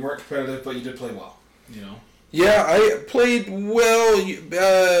 You weren't competitive, but you did play well. Yeah, I played well.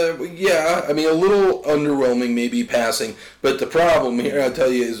 I mean, a little underwhelming, maybe passing. But the problem here, I'll tell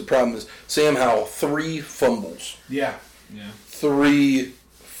you, is Sam Howell, 3 fumbles. Yeah. 3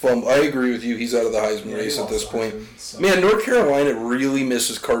 fumbles. I agree with you. He's out of the Heisman race at this point. Man, North Carolina really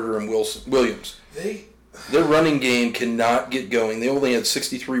misses Carter and Williams. Their running game cannot get going. They only had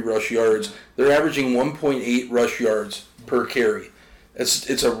 63 rush yards. They're averaging 1.8 rush yards per carry.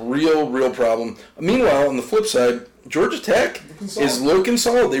 It's a real problem. Meanwhile, on the flip side, Georgia Tech is looking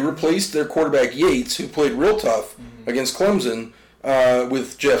solid. They replaced their quarterback Yates, who played real tough against Clemson,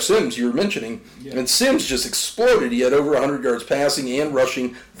 with Jeff Sims, you were mentioning. Yeah. And Sims just exploded. He had over 100 yards passing and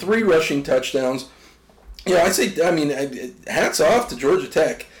rushing, 3 rushing touchdowns. Hats off to Georgia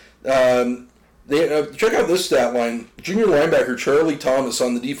Tech. Check out this stat line. Junior linebacker Charlie Thomas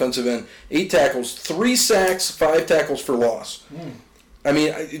on the defensive end, 8 tackles, 3 sacks, 5 tackles for loss. I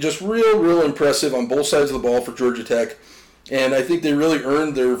mean, just real impressive on both sides of the ball for Georgia Tech. And I think they really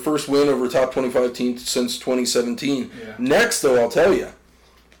earned their first win over a top 25 team since 2017. Yeah. Next, though, I'll tell you,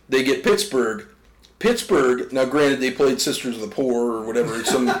 they get Pittsburgh. Now granted, they played Sisters of the Poor or whatever, it's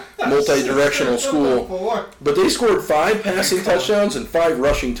some multi-directional school. But they scored 5 passing touchdowns and 5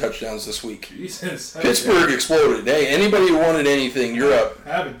 rushing touchdowns this week. Jesus. Pittsburgh exploded. Hey, anybody who wanted anything, you're up.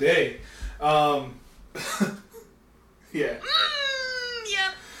 Have a day. Yeah.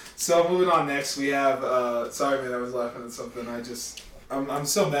 Yep. So moving on next, we have. Sorry, man, I was laughing at something. I'm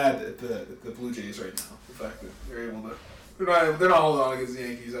so mad at the Blue Jays right now. The fact that they're able to. They're not holding on against the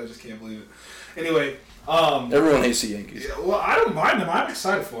Yankees. I just can't believe it. Anyway. Everyone hates the Yankees. Yeah, well, I don't mind them. I'm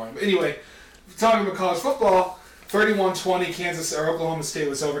excited for them. But anyway, talking about college football, 31-20, Oklahoma State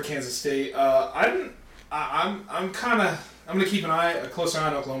was over Kansas State. I'm gonna keep a closer eye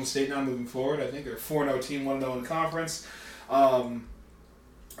on Oklahoma State now moving forward. I think they're 4-0 team, 1-0 in conference.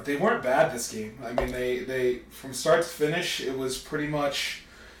 They weren't bad this game. I mean, they from start to finish, it was pretty much,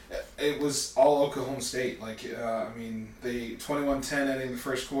 it was all Oklahoma State. Like, they 21-10 ending the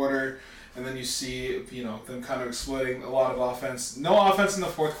first quarter, and then you see, them kind of exploiting a lot of offense. No offense in the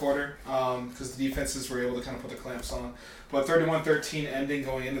fourth quarter, because the defenses were able to kind of put the clamps on. But 31-13 ending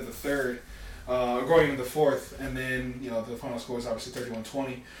going into the third, going into the fourth, and then, the final score was obviously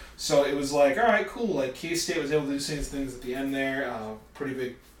 31-20. So it was like, all right, cool. Like, K-State was able to do some things at the end there. Pretty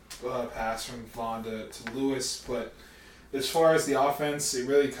big pass from Vaughn to Lewis. But as far as the offense, it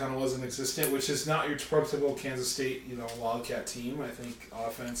really kind of wasn't existent, which is not your prototypical Kansas State, Wildcat team. I think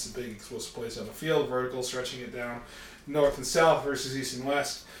offense, big explosive plays on the field, vertical, stretching it down north and south versus east and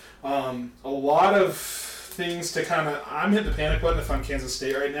west. A lot of things to I'm hitting the panic button if I'm Kansas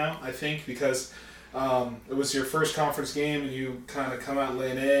State right now, I think, because it was your first conference game and you kind of come out and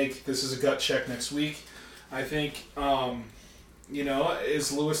lay an egg. This is a gut check next week. I think,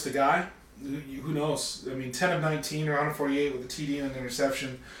 is Lewis the guy? Who knows? I mean, 10 of 19, around 148 with a TD and an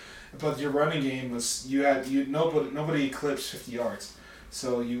interception. But your running game was, nobody eclipsed 50 yards.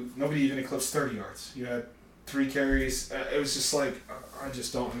 So nobody even eclipsed 30 yards. You had 3 carries. It was just like, I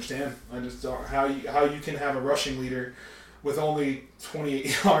just don't understand. I just don't, how you can have a rushing leader with only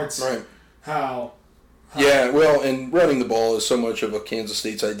 28 yards. Right. How? Yeah, well, and running the ball is so much of a Kansas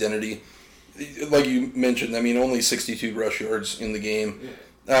State's identity. Like you mentioned, I mean, only 62 rush yards in the game.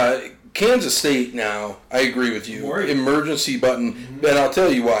 Yeah. Kansas State now, I agree with you. Emergency button, and I'll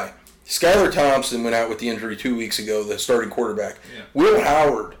tell you why. Skylar Thompson went out with the injury 2 weeks ago, the starting quarterback. Yeah. Will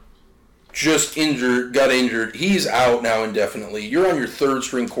Howard got injured. He's out now indefinitely. You're on your third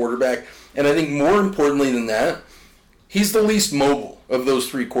string quarterback, and I think more importantly than that, he's the least mobile of those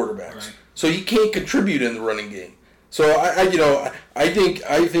 3 quarterbacks. Right. So he can't contribute in the running game. So I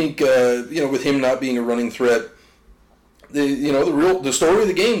think with him not being a running threat, the story of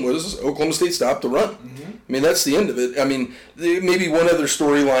the game was Oklahoma State stopped the run. Mm-hmm. I mean, that's the end of it. I mean, maybe one other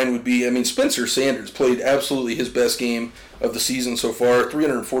storyline would be, Spencer Sanders played absolutely his best game of the season so far,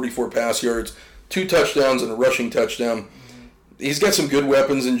 344 pass yards, 2 touchdowns and a rushing touchdown. Mm-hmm. He's got some good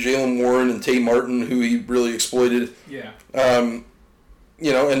weapons in Jalen Warren and Tay Martin, who he really exploited. Yeah. And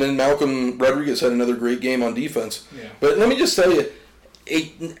then Malcolm Rodriguez had another great game on defense. Yeah. But let me just tell you,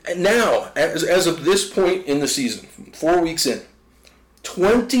 now, as of this point in the season, 4 weeks in,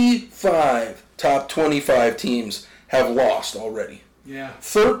 25 top 25 teams have lost already. Yeah.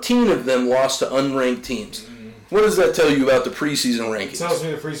 13 of them lost to unranked teams. Mm-hmm. What does that tell you about the preseason rankings? It tells me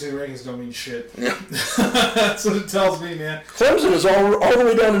the preseason rankings don't mean shit. Yeah. That's what it tells me, man. Clemson is all the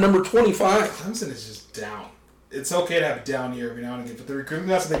way down to number 25. Clemson is just down. It's okay to have a down year every now and again, but the recruiting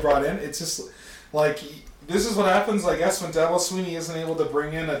class that they brought in, it's just like, this is what happens, I guess, when Dabo Swinney isn't able to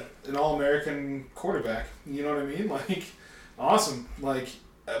bring in an All-American quarterback. You know what I mean? Like, awesome. Like,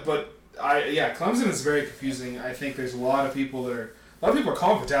 Clemson is very confusing. I think there's a lot of people are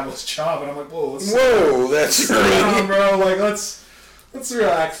calling for Dabo's job, and I'm like, whoa, that's slow down, bro. Like, let's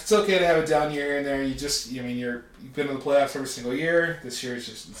relax. It's okay to have a down year in there. You've been in the playoffs every single year. This year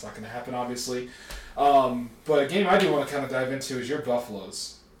it's not going to happen, obviously. But a game I do want to kind of dive into is your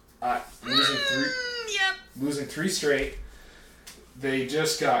Buffaloes. Losing 3 straight. They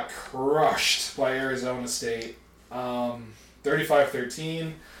just got crushed by Arizona State.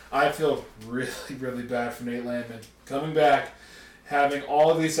 35-13. I feel really, really bad for Nate Landman. Coming back, having all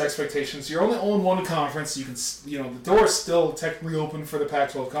of these expectations. You're only 0-1 in conference. You can, the door is still technically open for the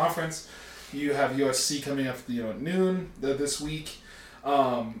Pac-12 conference. You have USC coming up, at noon this week.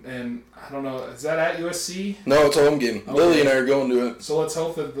 And I don't know, is that at USC? No, it's a home game. Okay. Lily and I are going to it. So let's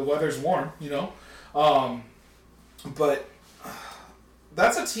hope that the weather's warm, But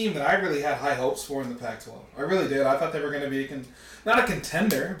that's a team that I really had high hopes for in the Pac-12. I really did. I thought they were going to be not a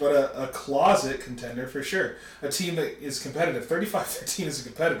contender, but a closet contender for sure. A team that is competitive. 35-13 is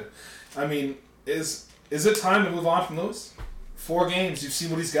competitive. I mean, is it time to move on from Lewis? 4 games. You've seen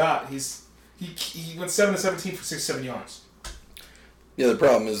what he's got. He went 7-17 for 67 yards. Yeah, the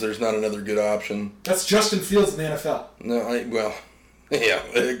problem is there's not another good option. That's Justin Fields in the NFL. No,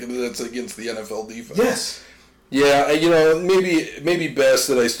 that's against the NFL defense. Yes. Yeah, maybe best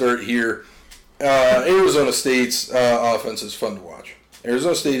that I start here. Arizona State's offense is fun to watch.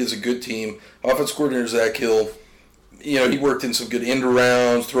 Arizona State is a good team. Offense coordinator Zach Hill, he worked in some good end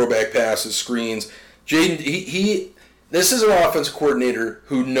arounds, throwback passes, screens. Jaden, this is an offense coordinator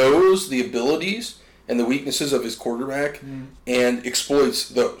who knows the abilities and the weaknesses of his quarterback and exploits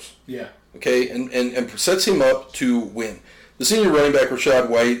those. Yeah. Okay, and sets him up to win. The senior running back Rachaad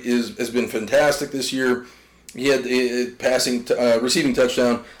White has been fantastic this year. He had a receiving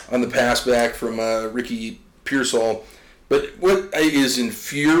touchdown on the pass back from Ricky Pearsall. But what is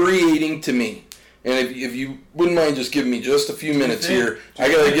infuriating to me, and if you wouldn't mind just giving me just a few minutes here, I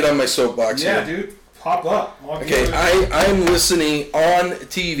got to get on my soapbox here. Yeah, dude. Pop up. Okay, I'm listening on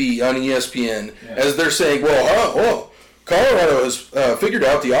TV on ESPN as they're saying, well, Colorado has figured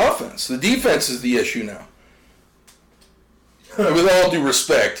out the offense. The defense is the issue now. With all due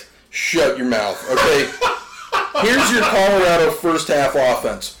respect, shut your mouth, okay? Here's your Colorado first half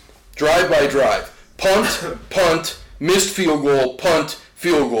offense. Drive by drive. Punt, missed field goal, punt,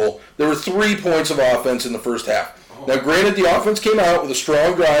 field goal. There were 3 points of offense in the first half. Now, granted, the offense came out with a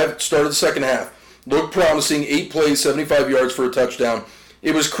strong drive at the start of the second half. Looked promising, 8 plays, 75 yards for a touchdown.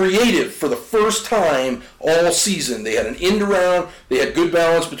 It was creative for the first time all season. They had an end around. They had good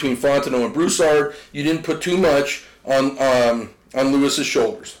balance between Fontenot and Broussard. You didn't put too much on Lewis's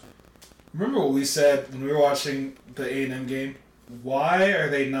shoulders. Remember what we said when we were watching the A&M game? Why are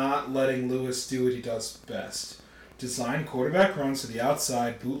they not letting Lewis do what he does best? Design quarterback runs to the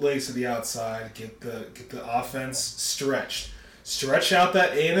outside, bootlegs to the outside, get the offense stretched. Stretch out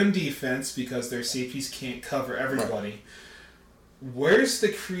that A&M defense because their safeties can't cover everybody. Right. Where's the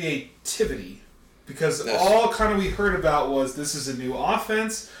creativity? Because all kind of we heard about was this is a new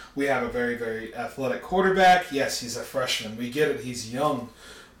offense. We have a very, very athletic quarterback. Yes, he's a freshman. We get it. He's young.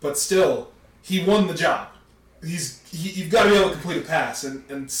 But still, he won the job. You've got to be able to complete a pass.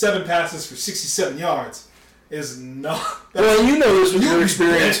 And 7 passes for 67 yards is not... Well, you know this with your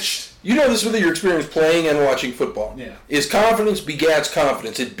experience. You know this with your experience playing and watching football. Yeah. Is confidence begats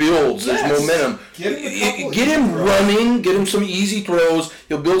confidence. It builds. Yes. There's momentum. Get him running. Get him some easy throws.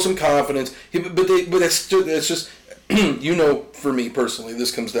 He'll build some confidence. But it's just, you know, for me personally,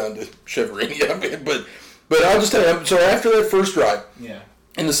 this comes down to Cheverini. But I'll just tell you. So after that first drive,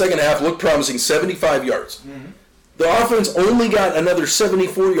 in the second half, looked promising, 75 yards. Mm-hmm. The offense only got another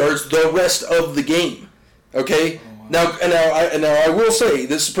 74 yards the rest of the game. Okay. Now I will say,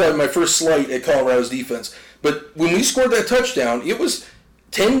 this is probably my first slight at Colorado's defense, but when we scored that touchdown, it was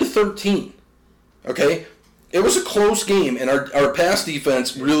 10-13, okay? It was a close game, and our pass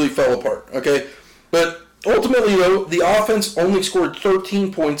defense really fell apart, okay? But ultimately, though, the offense only scored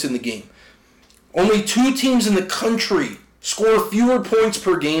 13 points in the game. Only 2 teams in the country score fewer points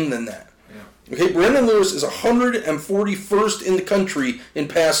per game than that. Yeah. Okay, Brendan Lewis is 141st in the country in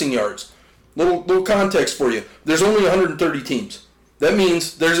passing yards. Little context for you. There's only 130 teams. That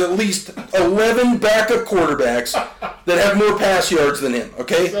means there's at least 11 backup quarterbacks that have more pass yards than him,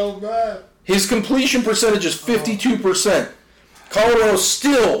 okay? So bad. His completion percentage is 52%. Colorado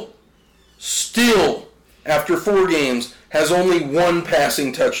still, after 4 games, has only 1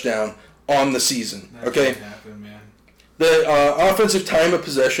 passing touchdown on the season, okay? That can't happen, man. The offensive time of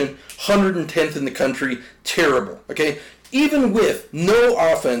possession, 110th in the country, terrible, okay? Even with no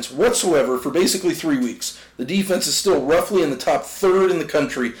offense whatsoever for basically 3 weeks, the defense is still roughly in the top 3rd in the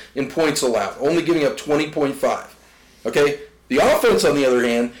country in points allowed, only giving up 20.5. Okay? The offense, on the other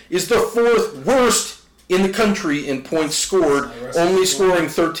hand, is the 4th worst in the country in points scored, only scoring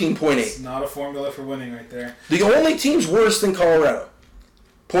 13.8. It's not a formula for winning right there. The only teams worse than Colorado,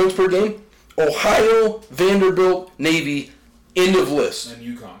 points per game, Ohio, Vanderbilt, Navy, end of list.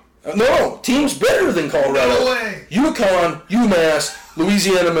 And UConn. No, teams better than Colorado. No way. UConn, UMass,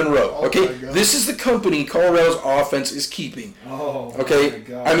 Louisiana Monroe. Okay, this is the company Colorado's offense is keeping. Oh, okay. My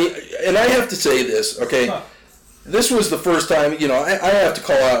God. I mean, and I have to say this. Okay, this was the first time. You know, I have to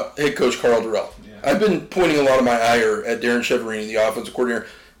call out head coach Carl Durrell. Yeah. I've been pointing a lot of my ire at Darren Cheverini, the offensive coordinator.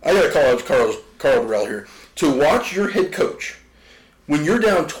 I got to call out Carl Durrell here to watch your head coach when you're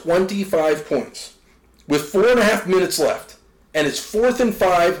down 25 points with 4.5 minutes left. And it's 4th and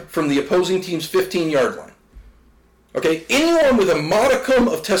 5 from the opposing team's 15-yard line. Okay? Anyone with a modicum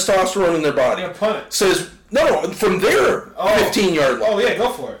of testosterone in their body says, no, from their 15-yard line. Oh, yeah,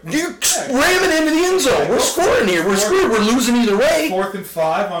 go for it. You're ramming into the end zone. We're scoring here. We're screwed. We're losing either way. 4th and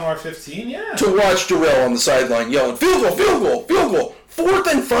 5 on our 15, yeah. To watch Durrell on the sideline yelling, field goal, field goal, field goal. 4th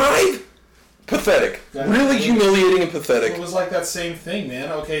and 5? Pathetic. Really humiliating and pathetic. It was like that same thing,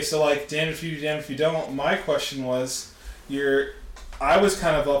 man. Okay, so like, damn if you do, damn if you don't. My question was... I was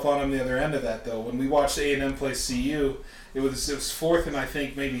kind of up on him the other end of that, though. When we watched A&M play CU, it was 4th and I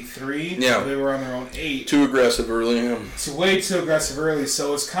think maybe 3. Yeah. They were on their own 8. Too aggressive early. Yeah. It's way too aggressive early.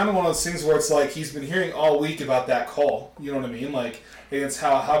 So it's kind of one of those things where it's like he's been hearing all week about that call. You know what I mean? Like, against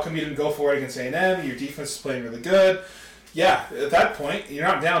how come you didn't go for it against A&M? Your defense is playing really good. Yeah, at that point, you're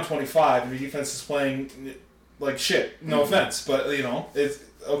not down 25 and your defense is playing like shit. No offense. But, you know, it's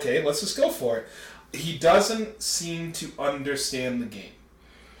okay, let's just go for it. He doesn't seem to understand the game.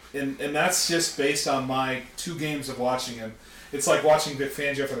 And that's just based on my 2 games of watching him. It's like watching Vic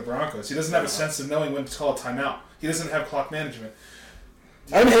Fangio for the Broncos. He doesn't have a sense of knowing when to call a timeout. He doesn't have clock management.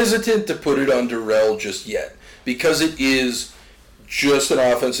 I'm hesitant to put it on Durrell just yet because it is just an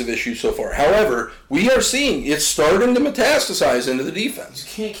offensive issue so far. However, we are seeing it's starting to metastasize into the defense.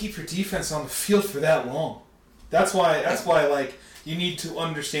 You can't keep your defense on the field for that long. That's why like, you need to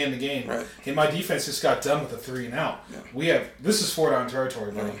understand the game. Right. And my defense just got done with a 3 and out. Yeah. This is 4-down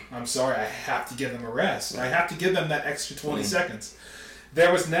territory, buddy. Yeah. I'm sorry, I have to give them a rest. I have to give them that extra 20 seconds.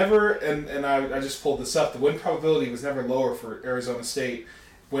 There was never, and I just pulled this up, the win probability was never lower for Arizona State.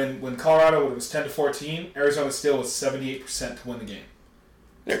 When Colorado, when it was 10-14, Arizona still was 78% to win the game.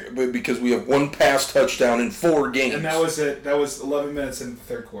 because we have one pass touchdown in 4 games. And that was it. That was 11 minutes in the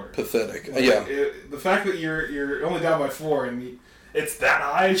third quarter. Pathetic. Yeah. The fact that you're only down by 4 and it's that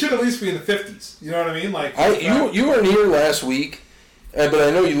high, it should at least be in the 50s. You know what I mean? Like you weren't here last week, but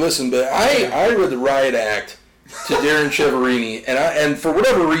I know you listened. But I read the riot act to Darren Cheverini, and for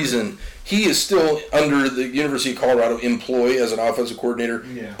whatever reason, he is still under the University of Colorado employ as an offensive coordinator.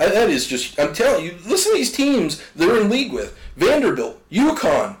 Yeah. That is just, I'm telling you, listen to these teams they're in league with. Vanderbilt,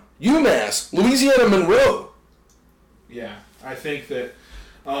 UConn, UMass, Louisiana Monroe. Yeah, I think that,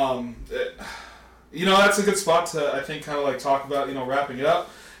 that's a good spot to, I think, kind of like talk about, wrapping it up.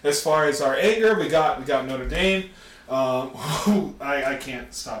 As far as our anger, we got Notre Dame. I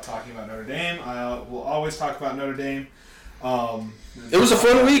can't stop talking about Notre Dame. I will always talk about Notre Dame. It was a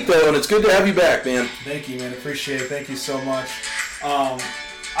fun week, though, and it's good to have you back, man. Thank you, man. Appreciate it. Thank you so much.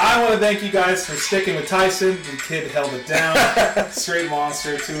 I want to thank you guys for sticking with Tyson. The kid held it down. Straight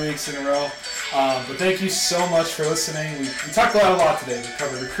monster 2 weeks in a row. But thank you so much for listening. We talked about a lot today. We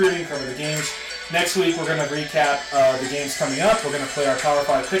covered recruiting, covered the games. Next week, we're going to recap the games coming up. We're going to play our Power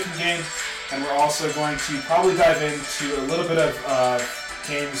 5 picking game. And we're also going to probably dive into a little bit of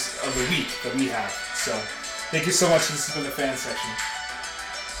games of the week that we have. So thank you so much. This has been the Fan Section.